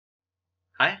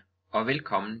Hej og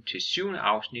velkommen til 7.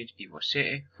 afsnit i vores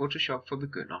serie Photoshop for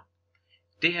begyndere.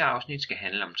 Det her afsnit skal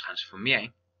handle om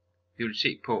transformering. Vi vil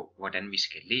se på, hvordan vi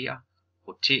skalerer,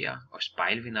 roterer og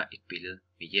spejlvender et billede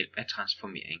ved hjælp af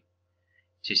transformering.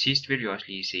 Til sidst vil vi også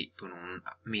lige se på nogle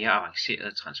mere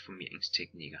avancerede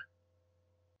transformeringsteknikker.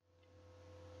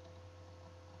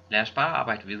 Lad os bare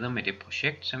arbejde videre med det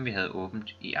projekt, som vi havde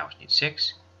åbent i afsnit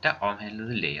 6, der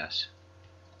omhandlede layers.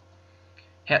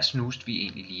 Her snuste vi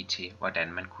egentlig lige til,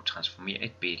 hvordan man kunne transformere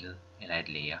et billede eller et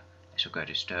layer, altså gøre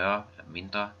det større eller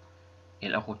mindre,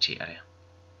 eller rotere det.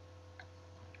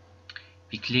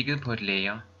 Vi klikkede på et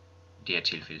layer, i det her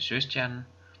tilfælde søstjernen,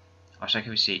 og så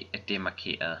kan vi se, at det er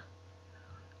markeret.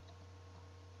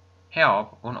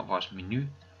 Heroppe under vores menu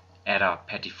er der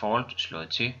per default slået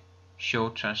til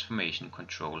Show Transformation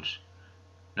Controls,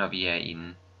 når vi er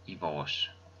inde i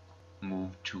vores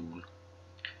Move Tool.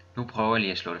 Nu prøver jeg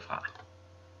lige at slå det fra.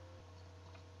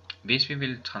 Hvis vi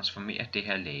vil transformere det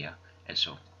her layer,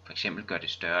 altså for eksempel gøre det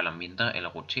større eller mindre eller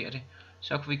rotere det,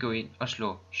 så kan vi gå ind og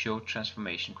slå Show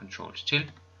Transformation Controls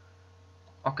til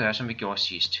og gøre som vi gjorde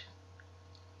sidst.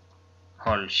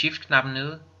 Hold Shift-knappen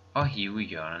nede og hive i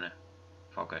hjørnerne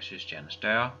for at gøre søstjernen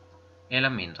større eller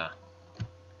mindre,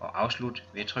 og afslut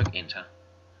ved at trykke Enter.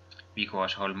 Vi kan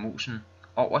også holde musen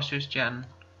over søstjernen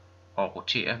og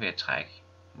rotere ved at trække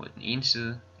mod den ene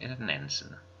side eller den anden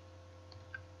side.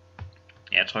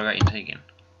 Jeg trykker Enter igen.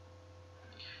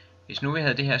 Hvis nu vi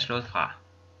havde det her slået fra,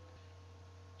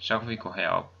 så kan vi gå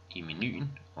herop i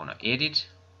menuen under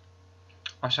Edit,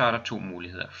 og så er der to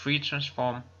muligheder, Free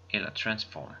Transform eller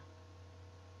Transform.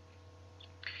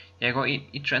 Jeg går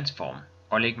ind i Transform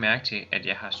og læg mærke til, at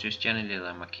jeg har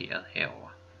søstjernelayeret markeret herover.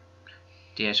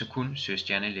 Det er altså kun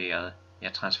søstjernelayeret,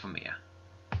 jeg transformerer.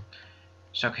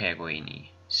 Så kan jeg gå ind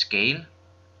i Scale,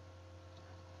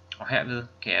 og herved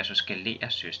kan jeg altså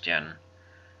skalere søstjernen.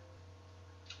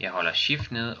 Jeg holder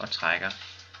Shift nede og trækker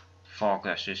for at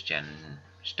gøre søstjernen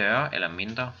større eller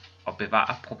mindre og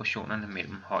bevare proportionerne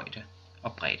mellem højde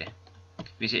og bredde.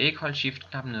 Hvis jeg ikke holder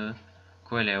Shift-knappen nede,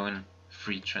 kunne jeg lave en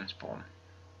Free Transform.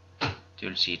 Det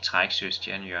vil sige trække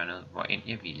søstjernehjørnet, hvor end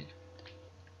jeg ville.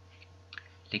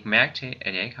 Læg mærke til,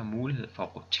 at jeg ikke har mulighed for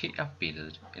at rotere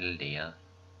billedet eller layeret.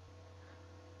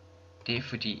 Det er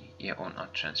fordi jeg under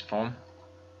Transform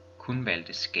kun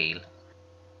valgte Scale.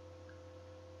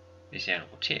 Hvis jeg vil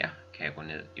rotere, kan jeg gå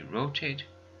ned i Rotate,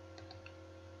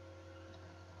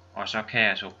 og så kan jeg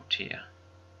altså rotere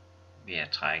ved at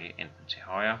trække enten til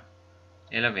højre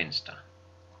eller venstre.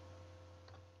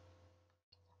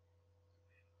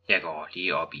 Jeg går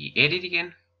lige op i Edit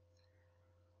igen,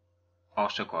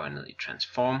 og så går jeg ned i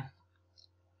Transform,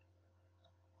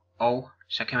 og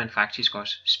så kan man faktisk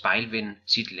også spejlvende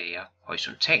sit layer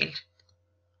horisontalt,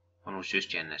 og nu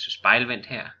synes jeg, den er så spejlvendt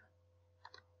her.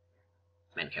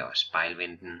 Man kan også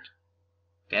spejlvende den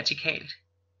vertikalt,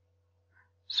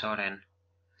 sådan,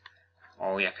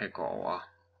 og jeg kan gå over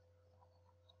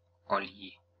og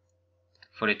lige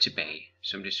få det tilbage,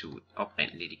 som det så ud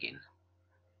oprindeligt igen,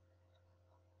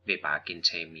 ved bare at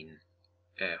gentage min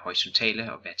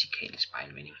horisontale og vertikale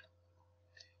spejlvending.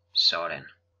 Sådan.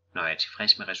 Når jeg er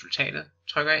tilfreds med resultatet,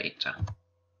 trykker jeg Enter.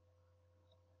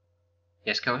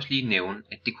 Jeg skal også lige nævne,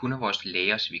 at det kun er vores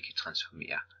layers, vi kan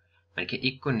transformere. Man kan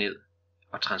ikke gå ned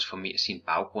og transformere sin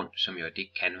baggrund, som jo er det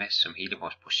canvas, som hele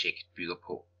vores projekt bygger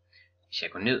på. Hvis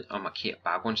jeg går ned og markerer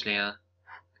baggrundslageret,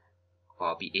 går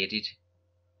op i Edit,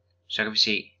 så kan vi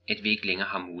se, at vi ikke længere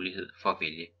har mulighed for at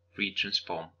vælge Free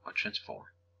Transform og Transform.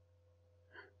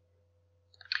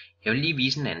 Jeg vil lige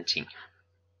vise en anden ting.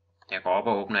 Jeg går op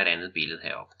og åbner et andet billede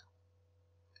heroppe.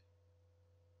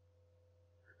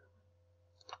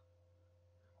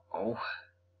 Og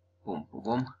bum bum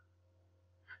bum.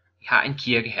 Vi har en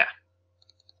kirke her.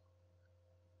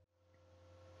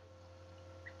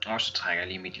 Og så trækker jeg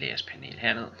lige mit layers panel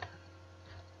herned.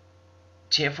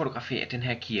 Til at fotografere den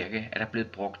her kirke er der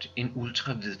blevet brugt en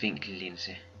ultravidvinkel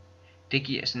linse. Det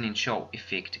giver sådan en sjov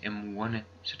effekt af murene,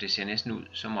 så det ser næsten ud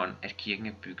som om, at kirken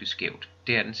er bygget skævt.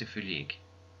 Det er den selvfølgelig ikke.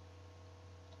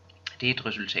 Det er et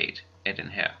resultat af den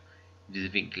her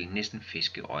vidvinkel, næsten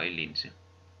fiskeøjelinse.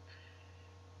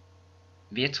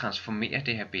 Ved at transformere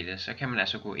det her billede, så kan man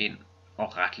altså gå ind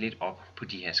og rette lidt op på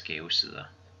de her skæve sider.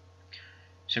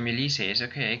 Som jeg lige sagde, så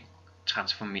kan jeg ikke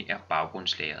transformere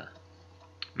baggrundslageret,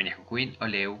 men jeg kan gå ind og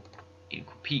lave en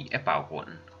kopi af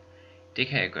baggrunden. Det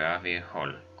kan jeg gøre ved at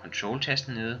holde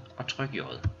Ctrl-tasten nede og trykke J.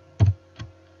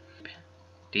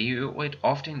 Det er i øvrigt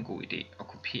ofte en god idé at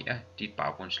kopiere dit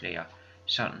baggrundslayer,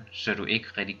 sådan så du ikke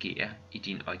redigerer i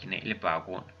din originale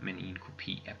baggrund, men i en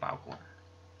kopi af baggrunden.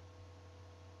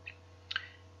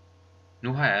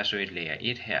 Nu har jeg altså et layer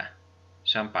 1 her,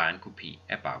 som bare er en kopi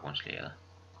af baggrundslageret.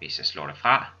 Hvis jeg slår det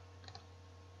fra,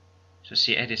 så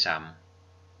ser jeg det samme.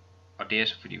 Og det er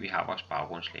så fordi vi har vores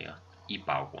baggrundslayer i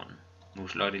baggrunden. Nu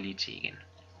slår det lige til igen.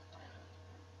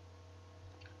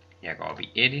 Jeg går op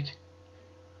i Edit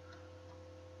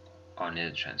og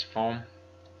ned i Transform,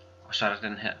 og så er der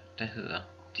den her, der hedder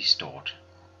Distort.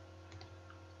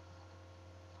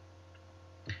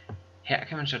 Her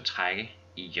kan man så trække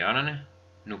i hjørnerne.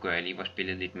 Nu gør jeg lige vores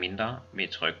billede lidt mindre med at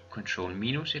trykke Ctrl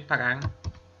minus et par gange.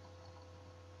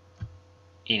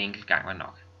 En enkelt gang var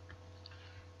nok.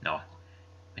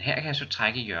 Men her kan jeg så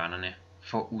trække i hjørnerne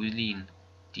for at udligne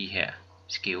de her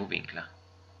skæve vinkler.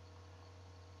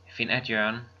 Jeg finder et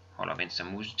hjørne, holder venstre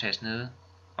musetast nede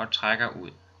og trækker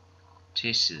ud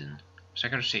til siden. Så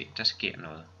kan du se, at der sker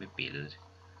noget med billedet.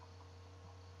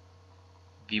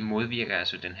 Vi modvirker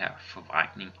altså den her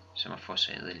forvrængning, som er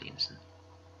forårsaget af linsen.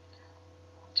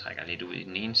 Jeg trækker lidt ud i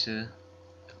den ene side,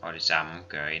 og det samme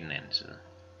gør jeg i den anden side.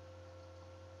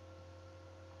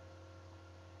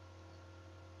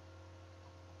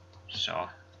 Så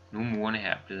nu er murene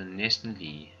her blevet næsten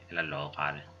lige eller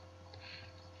lodrette.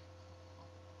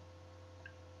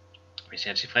 Hvis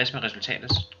jeg er tilfreds med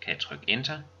resultatet, kan jeg trykke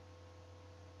Enter.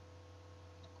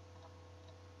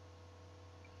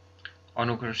 Og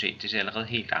nu kan du se, at det ser allerede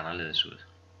helt anderledes ud.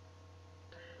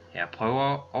 Jeg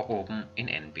prøver at åbne en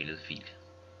anden billedfil.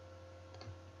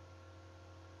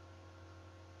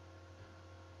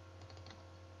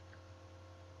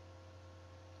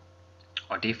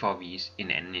 Og det er for at vise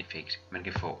en anden effekt, man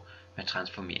kan få med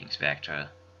transformeringsværktøjet.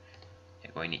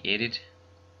 Jeg går ind i Edit.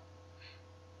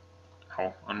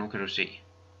 Og nu kan du se,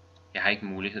 jeg har ikke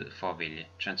mulighed for at vælge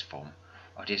Transform.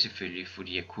 Og det er selvfølgelig,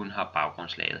 fordi jeg kun har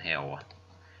baggrundslaget herover.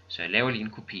 Så jeg laver lige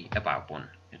en kopi af baggrunden.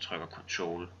 Jeg trykker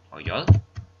Ctrl og J.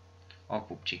 Og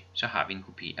bupti, så har vi en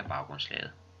kopi af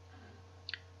baggrundslaget.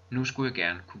 Nu skulle jeg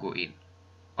gerne kunne gå ind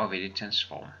og vælge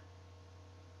Transform.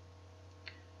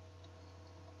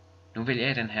 Nu vælger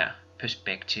jeg den her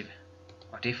Perspective,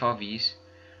 og det er for at vise,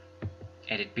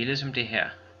 at et billede som det her,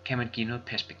 kan man give noget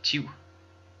perspektiv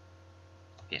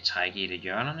ved at trække i et af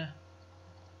hjørnerne.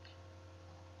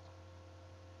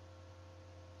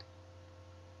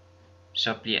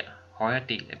 Så bliver højre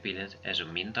del af billedet altså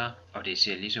mindre, og det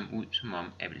ser ligesom ud, som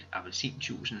om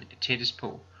appelsinjuicen er tættest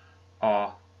på,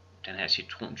 og den her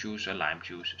citronjuice og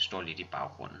limejuice står lidt i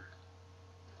baggrunden.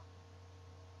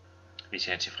 Hvis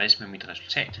jeg er tilfreds med mit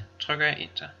resultat, trykker jeg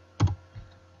Enter.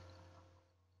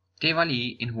 Det var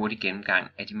lige en hurtig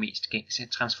gennemgang af de mest gængse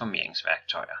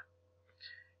transformeringsværktøjer.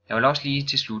 Jeg vil også lige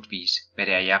til slut vise, hvad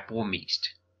det er, jeg bruger mest.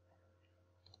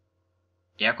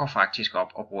 Jeg går faktisk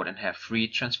op og bruger den her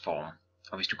Free Transform,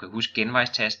 og hvis du kan huske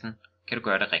genvejstasten, kan du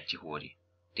gøre det rigtig hurtigt.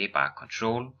 Det er bare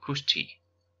Ctrl plus T.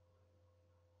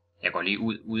 Jeg går lige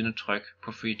ud uden at trykke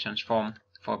på Free Transform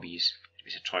for at vise, at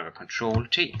hvis jeg trykker Ctrl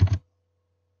T,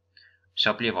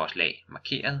 så bliver vores lag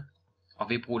markeret, og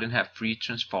ved at bruge den her Free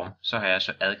Transform, så har jeg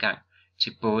så adgang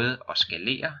til både at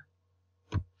skalere,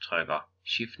 trykker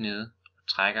Shift nede og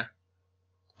trækker,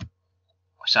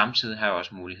 og samtidig har jeg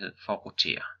også mulighed for at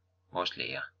rotere vores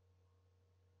lager.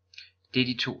 Det er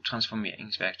de to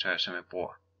transformeringsværktøjer, som jeg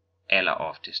bruger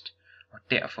alleroftest, og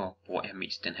derfor bruger jeg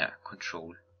mest den her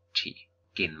Ctrl T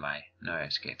genvej, når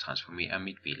jeg skal transformere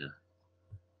mit billede.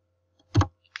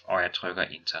 Og jeg trykker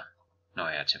Enter, når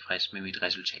jeg er tilfreds med mit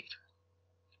resultat.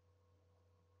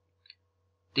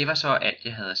 Det var så alt,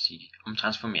 jeg havde at sige om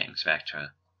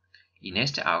transformeringsværktøjet. I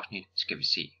næste afsnit skal vi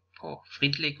se på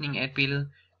fritlægning af et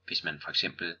billede, hvis man for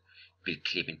eksempel vil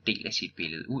klippe en del af sit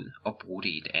billede ud og bruge det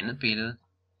i et andet billede,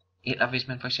 eller hvis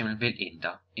man for eksempel vil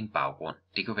ændre en baggrund.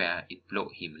 Det kan være en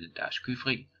blå himmel, der er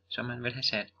skyfri, som man vil have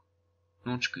sat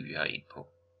nogle skyer ind på.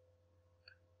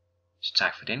 Så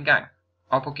tak for den gang,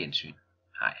 og på gensyn.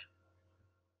 Hej.